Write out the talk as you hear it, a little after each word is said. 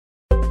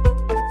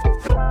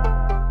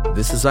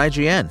This is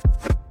IGN.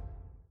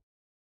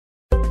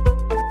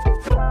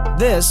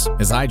 This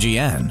is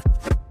IGN.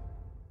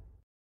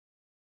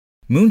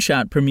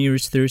 Moonshot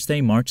premieres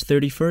Thursday, March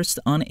 31st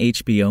on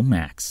HBO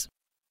Max.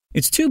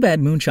 It's too bad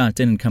Moonshot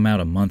didn't come out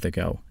a month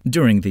ago,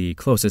 during the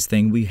closest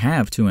thing we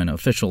have to an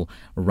official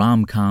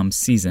rom-com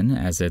season,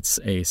 as it's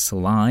a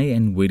sly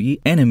and witty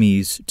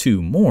enemies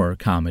to more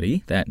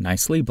comedy that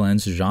nicely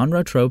blends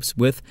genre tropes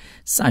with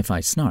sci-fi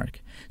snark.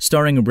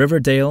 Starring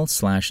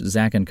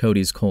Riverdale/Zack and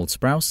Cody's Cole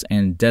Sprouse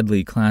and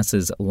Deadly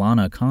Class's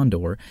Lana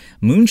Condor,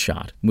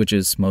 Moonshot, which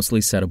is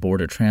mostly set aboard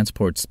a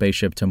transport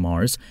spaceship to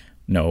Mars,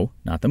 no,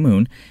 not the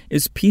moon,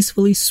 is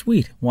peacefully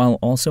sweet while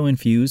also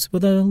infused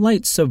with a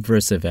light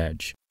subversive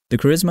edge. The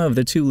charisma of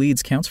the two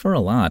leads counts for a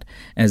lot,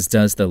 as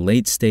does the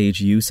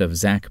late-stage use of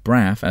Zach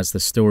Braff as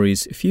the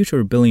story's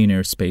future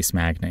billionaire space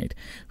magnate,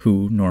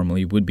 who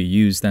normally would be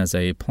used as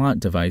a plot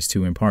device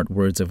to impart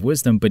words of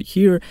wisdom, but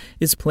here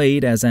is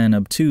played as an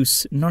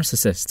obtuse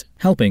narcissist,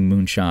 helping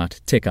Moonshot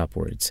tick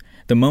upwards.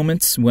 The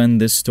moments when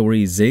this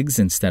story zigs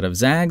instead of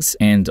zags,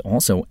 and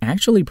also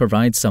actually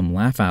provides some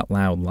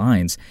laugh-out-loud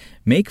lines,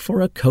 make for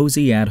a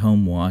cozy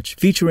at-home watch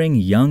featuring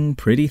young,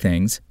 pretty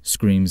things,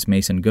 Scream's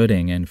Mason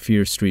Gooding and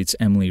Fear Street's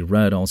Emily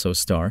Rudd also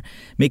star,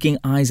 making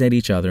eyes at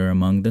each other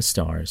among the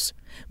stars.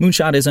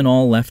 Moonshot isn't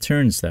all left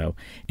turns, though.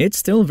 It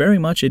still very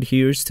much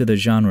adheres to the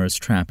genre's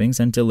trappings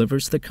and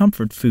delivers the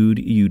comfort food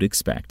you'd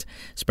expect.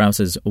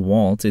 Sprouse's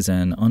Walt is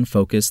an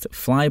unfocused,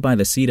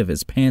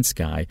 fly-by-the-seat-of-his-pants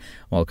guy,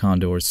 while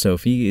Condor's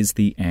Sophie is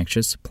the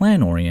anxious,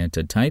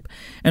 plan-oriented type.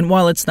 And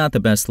while it's not the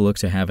best look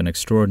to have an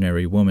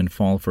extraordinary woman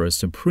fall for a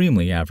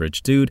supremely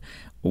average dude,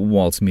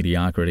 Walt's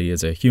mediocrity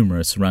is a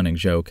humorous running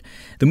joke,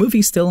 the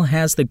movie still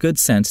has the good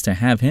sense to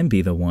have him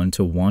be the one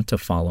to want to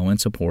follow and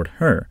support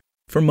her.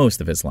 For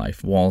most of his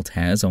life, Walt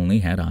has only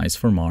had eyes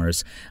for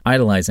Mars,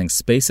 idolizing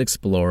space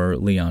explorer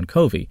Leon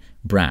Covey,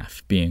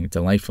 Braff being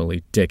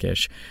delightfully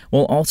dickish,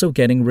 while also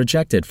getting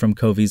rejected from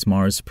Covey's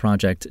Mars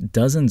project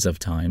dozens of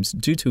times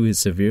due to his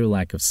severe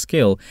lack of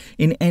skill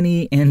in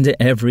any and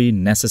every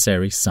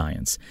necessary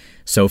science.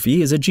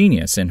 Sophie is a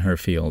genius in her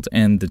field,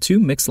 and the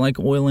two mix like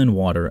oil and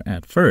water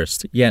at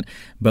first, yet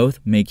both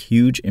make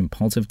huge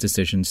impulsive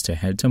decisions to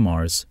head to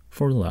Mars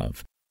for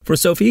love. For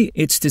Sophie,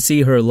 it's to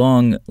see her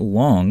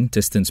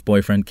long-distance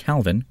boyfriend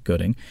Calvin,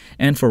 Gooding,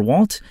 and for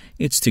Walt,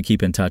 it's to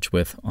keep in touch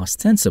with,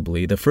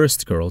 ostensibly, the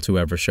first girl to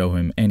ever show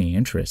him any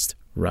interest,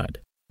 Rudd.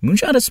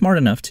 Moonshot is smart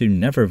enough to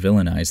never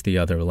villainize the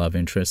other love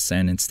interests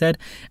and instead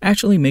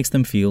actually makes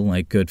them feel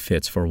like good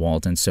fits for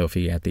Walt and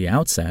Sophie at the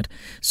outset,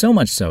 so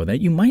much so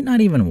that you might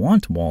not even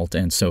want Walt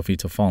and Sophie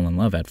to fall in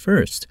love at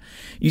first.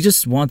 You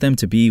just want them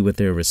to be with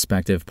their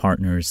respective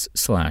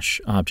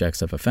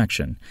partners/objects of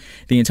affection.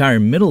 The entire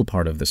middle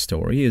part of the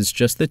story is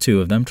just the two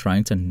of them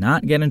trying to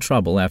not get in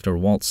trouble after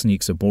Walt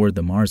sneaks aboard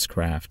the Mars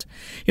craft.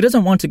 He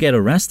doesn't want to get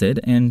arrested,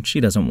 and she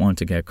doesn't want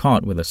to get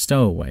caught with a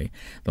stowaway.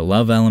 The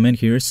love element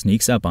here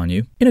sneaks up on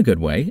you, in a good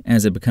way,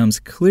 as it becomes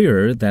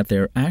clearer that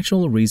their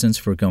actual reasons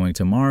for going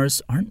to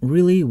Mars aren't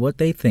really what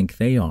they think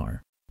they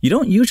are. You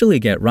don't usually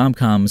get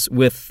rom-coms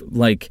with,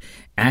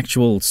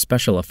 actual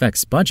special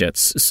effects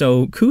budgets,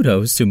 so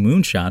kudos to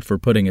Moonshot for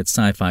putting its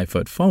sci-fi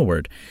foot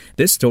forward.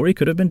 This story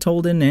could have been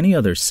told in any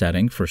other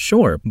setting, for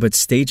sure, but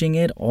staging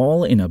it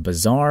all in a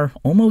bizarre,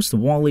 almost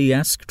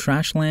Wall-E-esque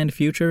trashland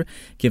future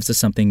gives us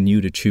something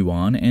new to chew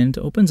on and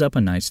opens up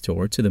a nice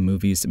door to the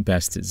movie's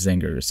best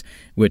zingers,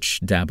 which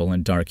dabble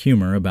in dark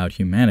humor about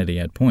humanity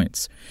at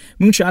points.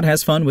 Moonshot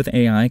has fun with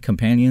AI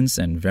companions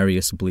and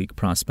various bleak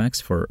prospects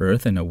for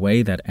Earth in a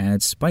way that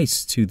adds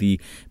spice to the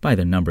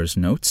by-the-numbers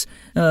notes,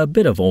 a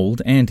bit of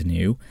old and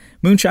new.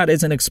 Moonshot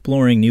isn't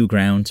exploring new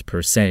ground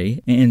per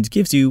se, and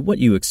gives you what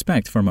you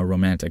expect from a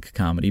romantic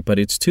comedy, but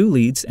its two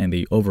leads and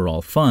the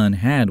overall fun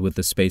had with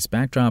the space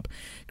backdrop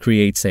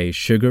creates a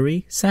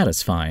sugary,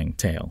 satisfying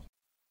tale.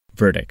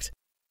 Verdict.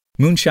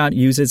 Moonshot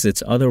uses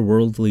its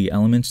otherworldly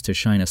elements to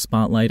shine a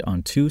spotlight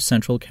on two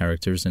central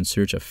characters in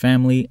search of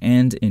family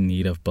and in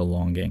need of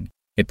belonging.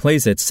 It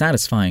plays it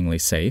satisfyingly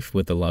safe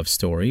with the love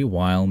story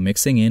while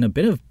mixing in a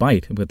bit of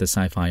bite with the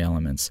sci-fi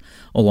elements,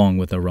 along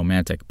with the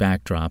romantic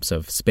backdrops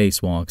of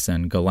spacewalks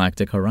and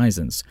galactic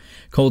horizons.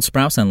 Cole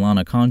Sprouse and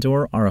Lana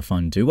Condor are a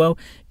fun duo,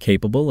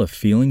 capable of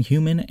feeling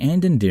human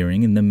and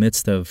endearing in the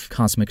midst of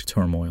cosmic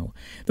turmoil.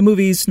 The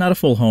movie's not a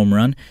full home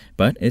run,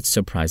 but it's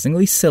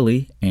surprisingly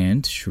silly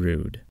and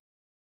shrewd.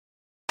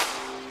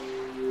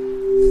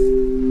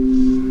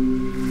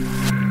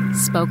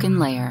 Spoken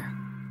Layer.